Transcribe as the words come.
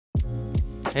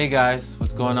Hey guys,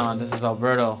 what's going on? This is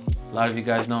Alberto. A lot of you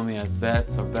guys know me as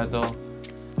Betts or Beto.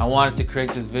 I wanted to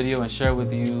create this video and share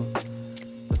with you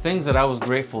the things that I was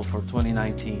grateful for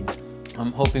 2019.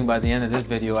 I'm hoping by the end of this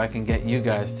video I can get you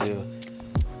guys to,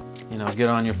 get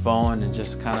on your phone and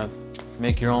just kind of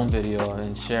make your own video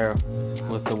and share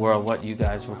with the world what you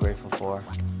guys were grateful for.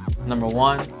 Number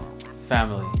one,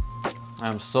 family.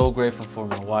 I'm so grateful for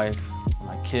my wife,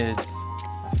 my kids,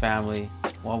 my family.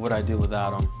 What would I do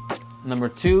without them? Number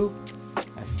two,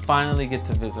 I finally get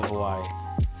to visit Hawaii,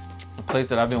 a place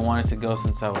that I've been wanting to go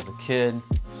since I was a kid.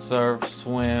 Surf,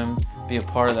 swim, be a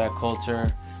part of that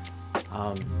culture.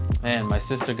 Man, my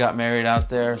sister got married out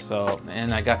there,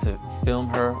 and I got to film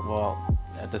her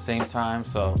at the same time,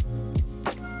 so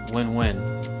win-win.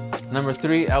 Number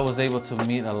three, I was able to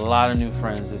meet a lot of new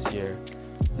friends this year.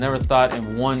 Never thought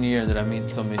in 1 year that I meet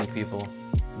so many people.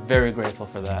 Very grateful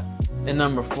for that. And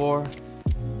number four,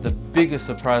 the biggest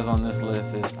surprise on this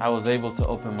list is I was able to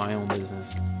open my own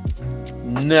business.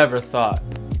 Never thought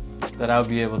that I would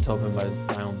be able to open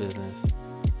my own business.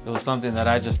 It was something that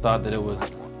I just thought that it was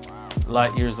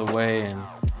light years away, and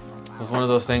it was one of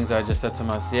those things I just said to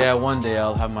myself, yeah, one day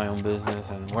I'll have my own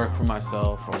business and work for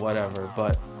myself or whatever,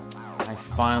 but I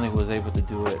finally was able to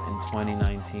do it in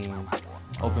 2019.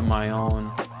 Open my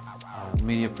own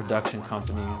media production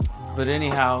company. But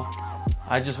anyhow,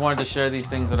 I just wanted to share these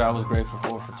things that I was grateful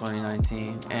for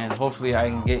 2019, and hopefully I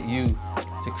can get you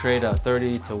to create a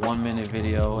 30 to 1 minute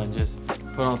video and just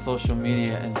put on social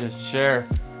media and just share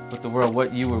with the world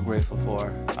what you were grateful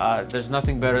for. There's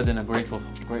nothing better than a grateful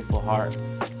heart,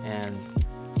 and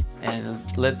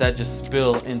let that just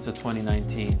spill into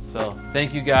 2019. So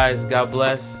thank you guys, God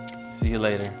bless, see you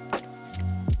later.